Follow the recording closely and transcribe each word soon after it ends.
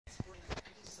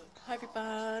Hi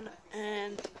everyone,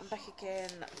 and I'm back again.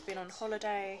 I've been on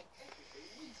holiday,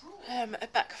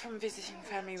 back from visiting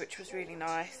family, which was really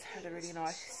nice. Had a really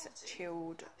nice,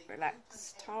 chilled,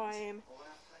 relaxed time.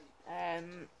 I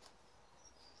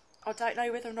don't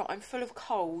know whether or not I'm full of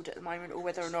cold at the moment or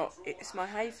whether or not it's my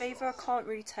hay fever. I can't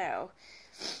really tell.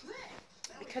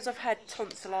 Because I've had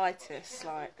tonsillitis,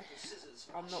 like,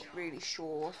 I'm not really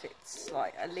sure if it's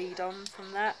like a lead on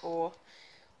from that or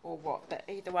what, but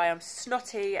either way I'm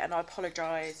snotty and I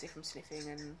apologise if I'm sniffing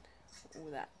and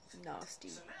all that nasty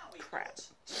crap.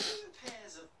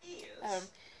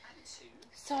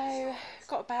 So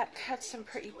got back, had some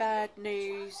pretty bad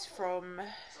news from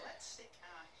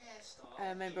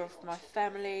a member of my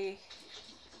family.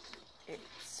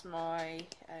 It's my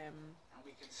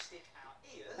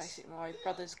basically my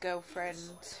brother's girlfriend.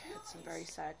 Had some very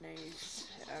sad news,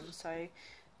 so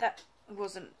that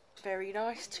wasn't very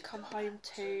nice to come home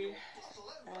to.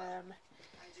 I'm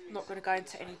not going to go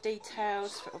into any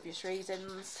details for obvious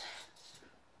reasons.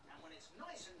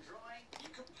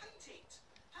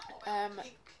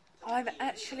 I'm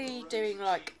actually doing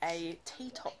like a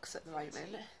detox at the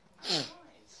moment.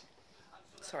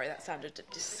 Sorry, that sounded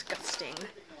disgusting.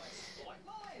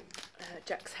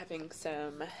 Jack's having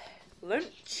some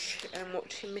lunch and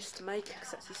watching Mr. Maker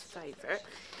because that's his favourite.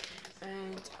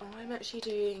 And I'm actually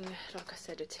doing, like I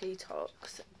said, a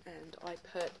detox, and I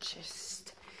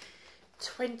purchased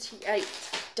 28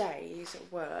 days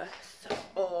worth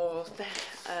of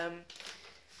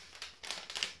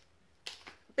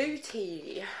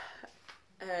booty,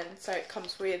 and so it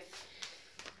comes with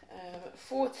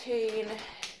 14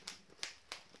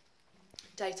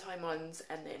 daytime ones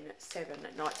and then 7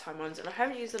 nighttime ones. And I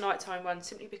haven't used the nighttime ones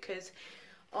simply because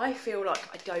I feel like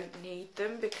I don't need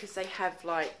them, because they have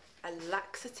like a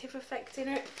laxative effect in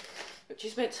it, which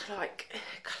is meant to like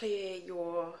clear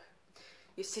your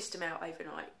system out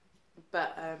overnight.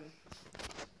 But I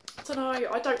don't know,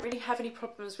 I don't really have any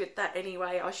problems with that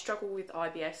anyway. I struggle with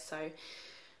IBS, so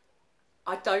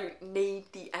I don't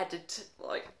need the added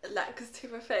like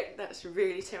laxative effect. That's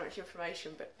really too much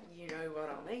information, but you know what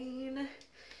I mean.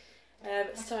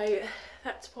 So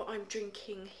that's what I'm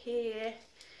drinking here.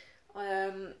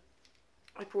 I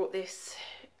brought this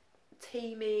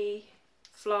Teamy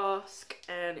flask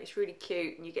and it's really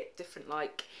cute, and you get different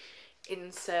like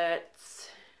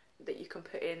inserts that you can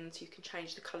put in so you can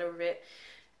change the colour of it,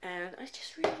 and it's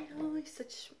just really nice. I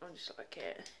just like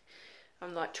it.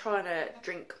 I'm like trying to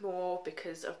drink more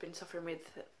because I've been suffering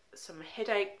with some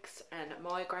headaches and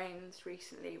migraines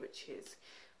recently, which is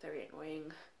very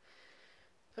annoying,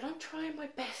 but I'm trying my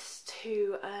best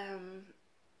to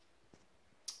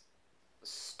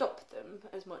stop them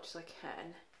as much as I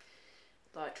can,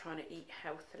 like trying to eat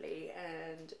healthily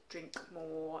and drink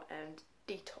more and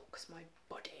detox my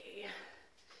body.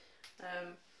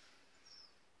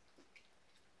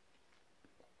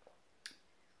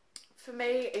 For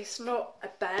me, it's not a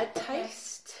bad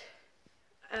taste.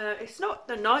 It's not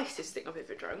the nicest thing I've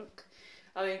ever drunk.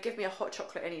 I mean, give me a hot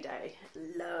chocolate any day.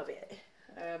 Love it.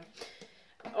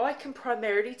 I can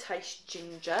primarily taste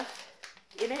ginger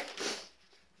in it.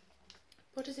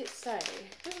 What does it say?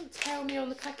 It doesn't tell me on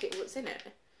the packet what's in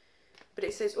it. But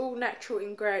it says all natural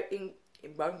ingredients.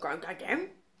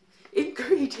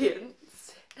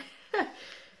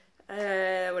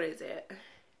 What is it?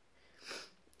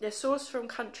 They're sourced from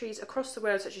countries across the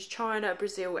world such as China,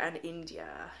 Brazil and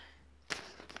India.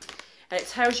 And it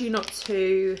tells you not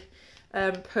to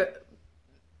not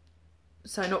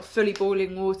fully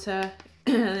boiling water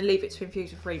and leave it to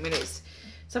infuse for 3 minutes.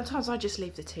 Sometimes I just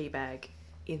leave the tea bag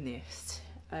in this.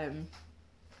 And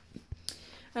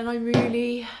I'm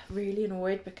really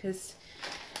annoyed because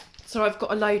I've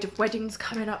got a load of weddings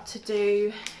coming up to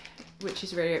do, which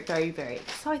is very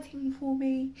exciting for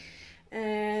me,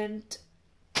 and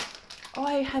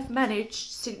I have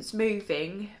managed since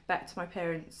moving back to my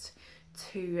parents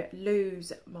to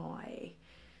lose my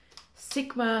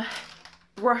Sigma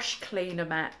brush cleaner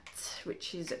mat,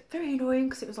 which is very annoying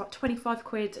because it was like 25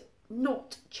 quid,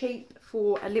 not cheap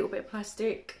for a little bit of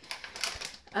plastic.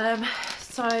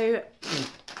 So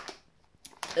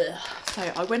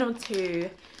I went on to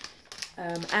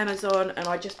Amazon and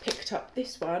I just picked up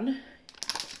this one,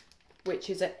 which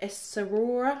is a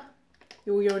Aurora,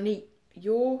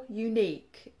 your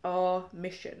unique our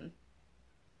mission.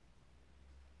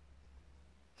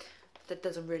 That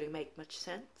doesn't really make much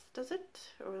sense, does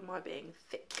it? Or am I being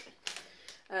thick?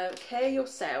 Care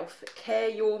yourself, care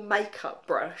your makeup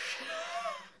brush.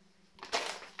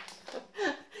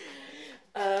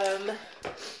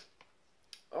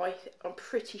 I'm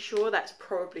pretty sure that's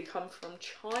probably come from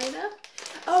China.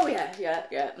 Oh yeah,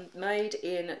 made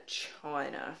in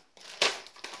China.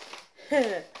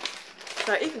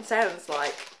 So it even sounds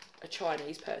like a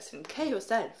Chinese person. Care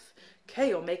yourself. Care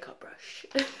your makeup brush.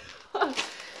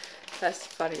 That's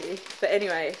funny. But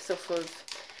anyway, it's off of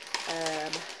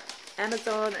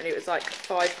Amazon, and it was like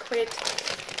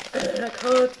 £5. And I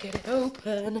can't get it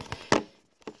open.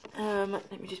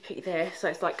 Let me just put you there. So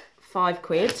it's like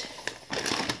 £5.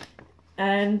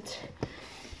 And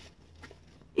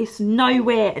it's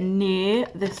nowhere near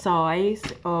the size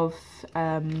of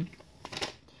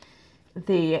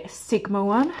the Sigma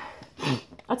one.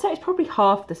 I'd say it's probably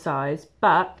half the size,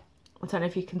 but I don't know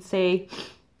if you can see,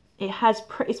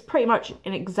 it's pretty much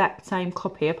an exact same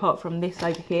copy, apart from this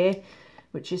over here,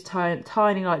 which is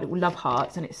tiny like little love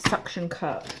hearts, and it's suction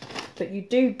cup. But you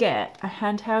do get a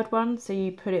handheld one, so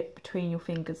you put it between your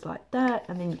fingers like that,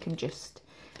 and then you can just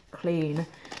clean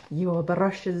your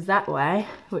brushes that way,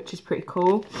 which is pretty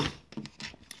cool.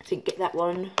 I didn't get that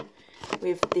one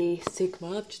with the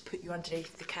Sigma. I've just put you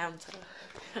underneath the counter.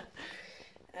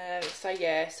 So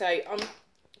yeah,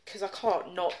 because I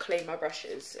can't not clean my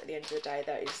brushes at the end of the day.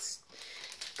 That is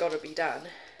gotta be done.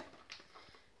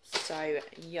 So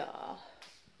yeah.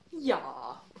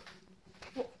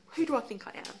 Who do I think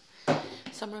I am?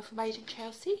 Someone from Made in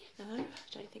Chelsea? No, I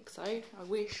don't think so. I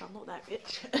wish. I'm not that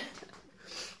rich.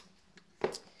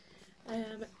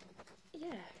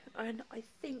 Yeah, and I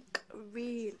think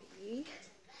really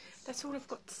that's all I've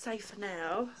got to say for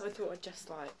now. I thought I'd just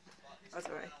like, I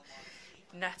don't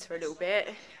know, natter a little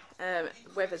bit.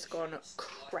 Weather's gone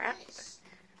crap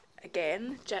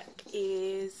again. Jack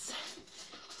is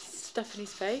stuffing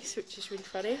his face, which is really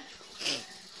funny.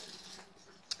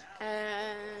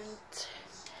 And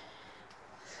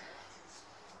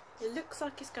it looks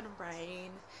like it's gonna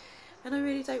rain, and I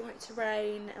really don't want it to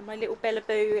rain. And my little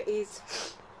Bellaboo is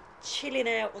chilling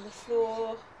out on the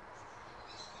floor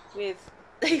with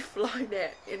a fly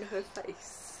net in her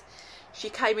face. She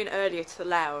came in earlier to the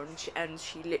lounge and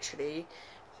she literally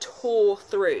tore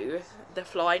through the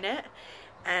fly net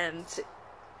and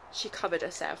she covered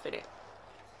herself in it.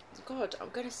 God, I'm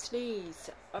gonna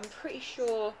sneeze. I'm pretty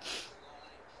sure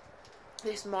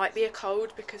this might be a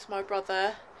cold because my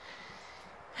brother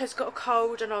has got a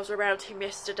cold and I was around him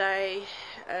yesterday.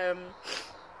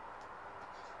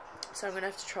 So I'm going to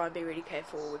have to try and be really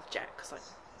careful with Jack because I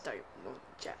don't want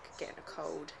Jack getting a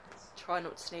cold. Try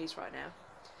not to sneeze right now.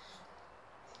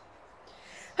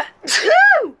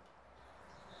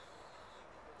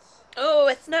 Oh,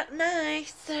 it's not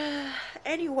nice.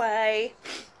 Anyway,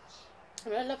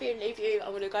 I'm going to love you and leave you.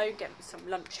 I'm going to go and get me some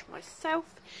lunch myself.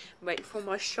 I'm waiting for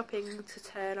my shopping to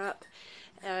turn up.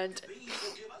 And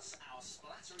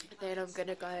then I'm going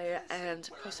to go and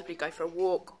possibly go for a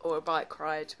walk or a bike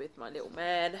ride with my little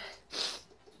man.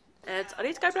 And I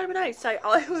need to go blow my nose. So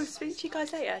I will speak to you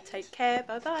guys later. Take care.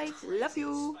 Bye bye. Love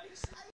you.